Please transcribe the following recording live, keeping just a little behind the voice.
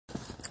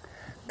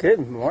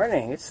Good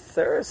morning. It's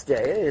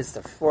Thursday. It is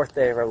the fourth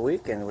day of our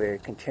week, and we're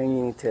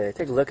continuing to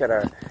take a look at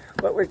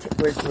what we're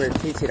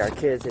teaching our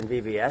kids in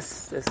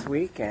VBS this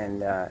week. And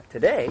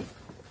today,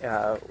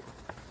 we're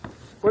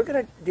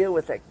going to deal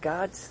with that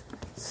God's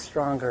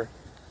stronger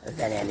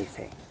than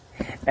anything.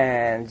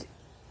 And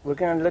we're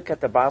going to look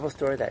at the Bible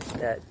story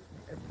that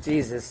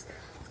Jesus,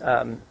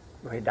 where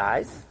he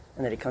dies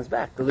and then he comes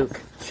back. Luke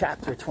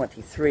chapter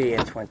 23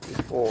 and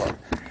 24.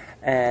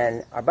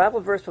 And our Bible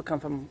verse will come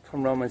from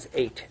Romans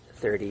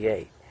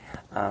 8:38,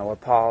 where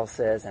Paul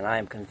says, "And I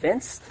am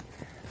convinced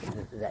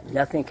that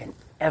nothing can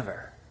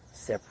ever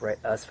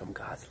separate us from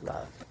God's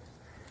love."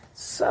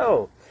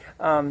 So,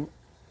 I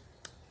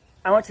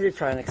want you to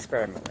try an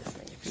experiment with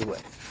me, if you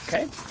would.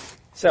 Okay?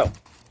 So,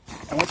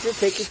 I want you to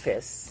take your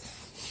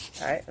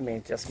fists. All right? Let me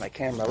adjust my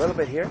camera a little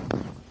bit here.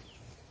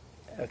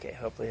 Okay,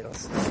 hopefully it'll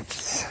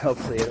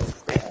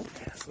stand.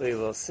 We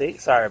will see.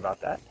 Sorry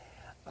about that.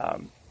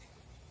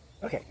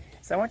 Okay,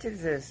 so I want you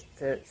to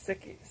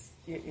stick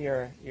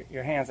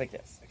your hands like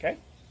this, okay?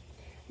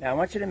 Now I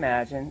want you to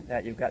imagine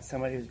that you've got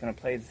somebody who's going to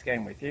play this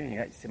game with you.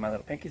 You see my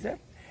little pinkies there?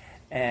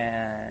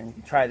 And you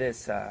can try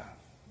this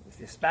with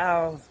your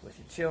spouse, with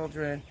your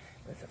children,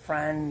 with a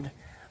friend.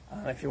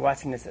 If you're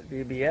watching this at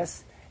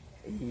VBS,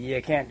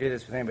 you can't do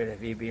this with anybody at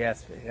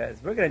VBS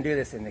because we're going to do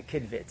this in the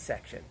KidVid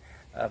section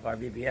of our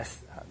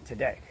VBS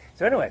today.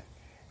 So anyway,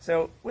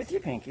 with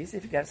your pinkies,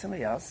 if you got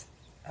somebody else,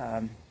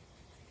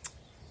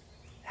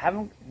 have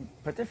them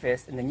put their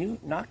fist, and then you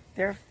knock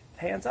their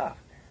hands off.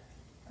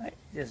 Right?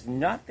 Just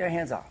knock their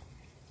hands off,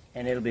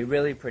 and it'll be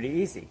really pretty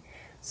easy.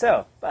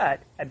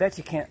 But I bet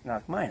you can't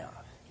knock mine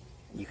off.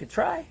 You could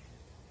try,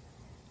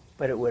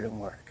 but it wouldn't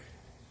work.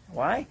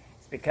 Why?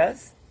 It's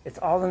because it's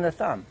all in the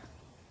thumb.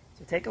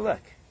 So take a look.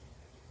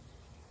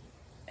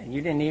 And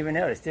you didn't even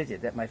notice, did you,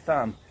 that my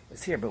thumb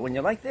was here. But when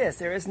you're like this,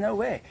 there is no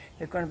way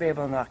you're going to be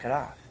able to knock it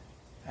off.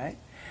 Right?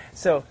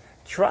 So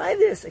try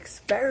this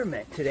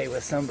experiment today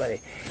with somebody.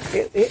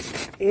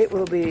 It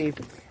will be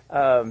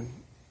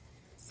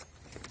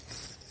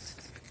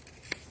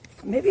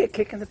maybe a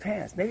kick in the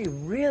pants, maybe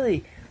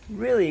really,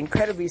 really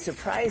incredibly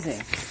surprising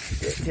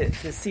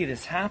to see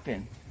this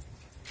happen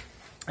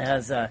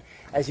as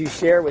you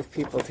share with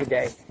people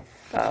today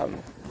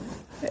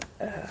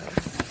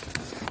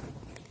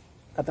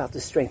about the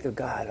strength of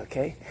God.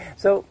 Okay,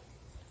 so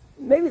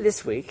maybe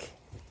this week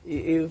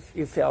you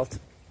felt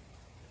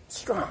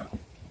strong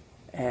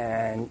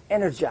and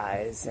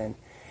energized and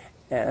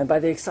by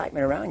the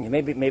excitement around you.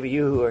 Maybe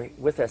you who are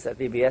with us at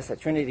VBS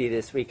at Trinity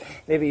this week,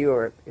 maybe you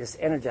are just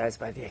energized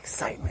by the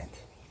excitement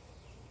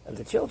of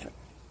the children.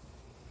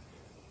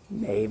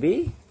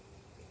 Maybe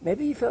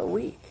you felt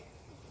weak.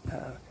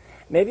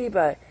 Maybe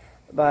by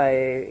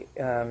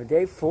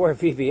day 4 of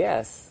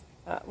VBS,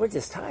 we're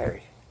just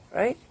tired,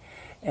 right?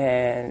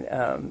 And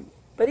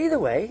but either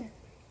way,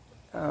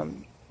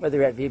 whether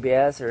you're at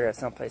VBS or at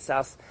someplace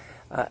else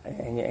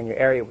in your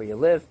area where you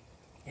live,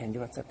 and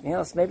doing something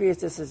else, maybe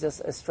this is just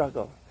a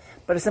struggle.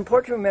 But it's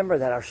important to remember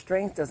that our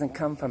strength doesn't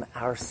come from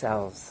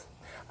ourselves.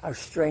 Our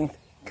strength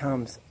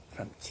comes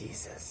from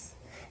Jesus.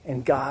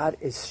 And God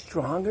is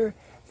stronger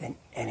than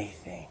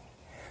anything.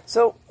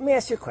 So let me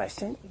ask you a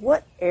question.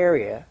 What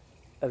area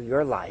of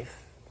your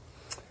life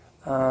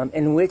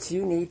in which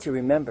you need to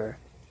remember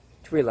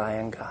to rely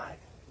on God?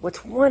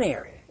 What's one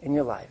area in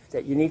your life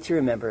that you need to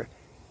remember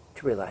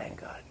to rely on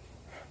God?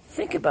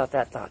 Think about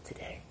that thought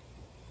today.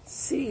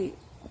 See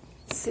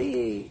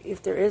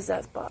if there is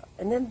that spot.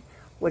 And then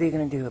what are you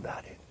going to do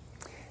about it?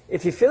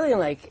 If you're feeling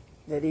like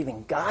that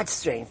even God's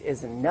strength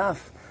is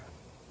enough,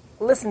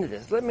 listen to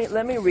this. Let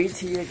me read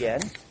to you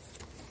again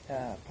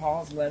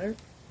Paul's letter.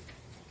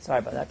 Sorry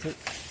about that.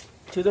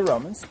 To the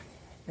Romans.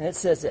 And it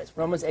says this,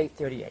 Romans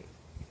 8:38.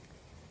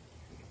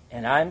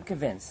 "And I'm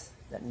convinced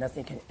that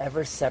nothing can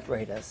ever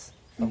separate us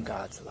from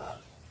God's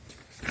love."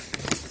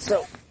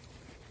 So,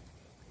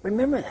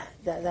 remember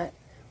that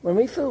when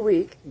we feel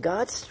weak,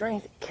 God's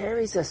strength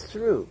carries us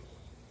through.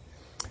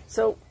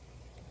 So,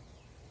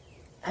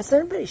 has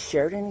anybody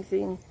shared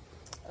anything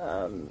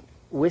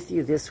with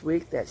you this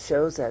week that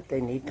shows that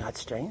they need God's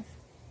strength?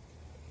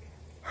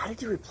 How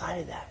did you reply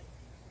to that?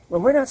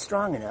 When we're not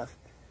strong enough,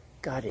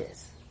 God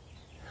is.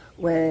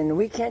 When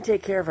we can't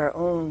take care of our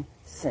own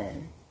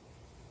sin,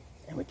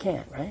 and we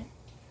can't, right?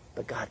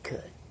 But God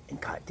could, and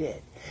God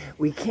did.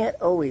 We can't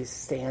always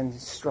stand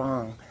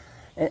strong.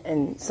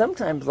 And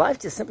sometimes life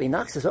just simply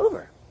knocks us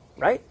over,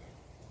 right?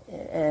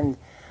 And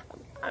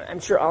I'm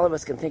sure all of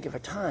us can think of a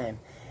time.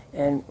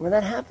 And when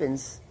that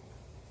happens,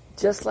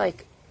 just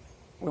like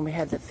when we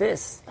had the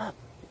fists up,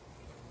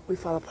 we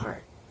fall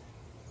apart.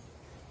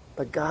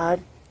 But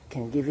God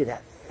can give you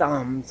that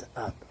thumbs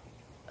up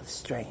of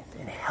strength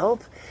and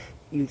help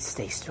you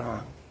stay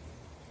strong.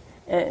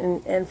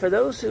 And for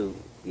those who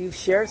you've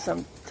shared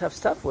some tough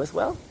stuff with,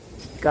 well,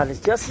 God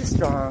is just as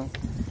strong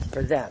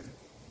for them.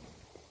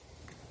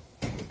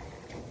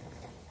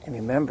 And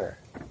remember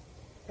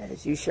that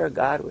as you share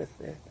God with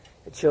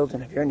the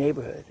children of your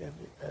neighborhood,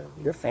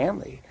 of your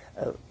family,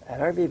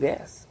 at our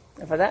VBS,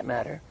 and for that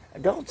matter,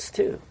 adults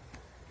too,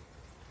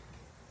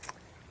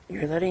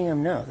 you're letting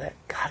him know that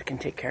God can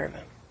take care of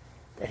him,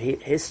 that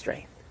his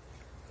strength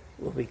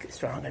will be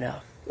strong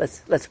enough.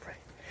 Let's pray.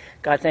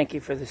 God, thank you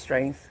for the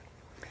strength,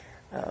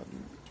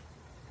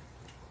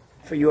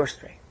 for your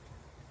strength.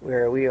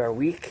 Where we are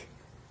weak,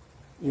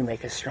 you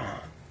make us strong.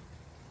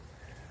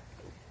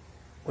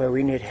 Where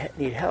we need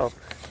help,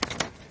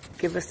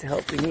 give us the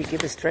help we need.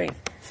 Give us strength.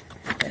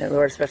 And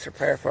Lord, a special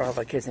prayer for all of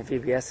our kids in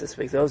VBS this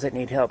week. Those that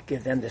need help,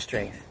 give them the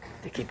strength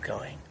to keep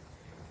going.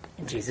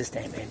 In Jesus'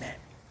 name, amen.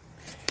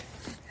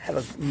 Have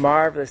a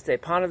marvelous day.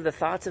 Ponder the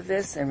thoughts of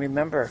this, and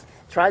remember,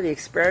 try the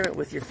experiment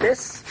with your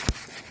fists,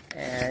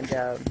 and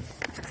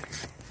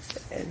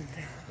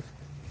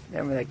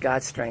remember that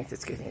God's strength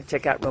is good.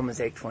 Check out Romans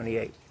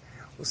 8:28.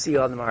 We'll see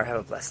you all tomorrow. Have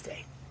a blessed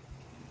day.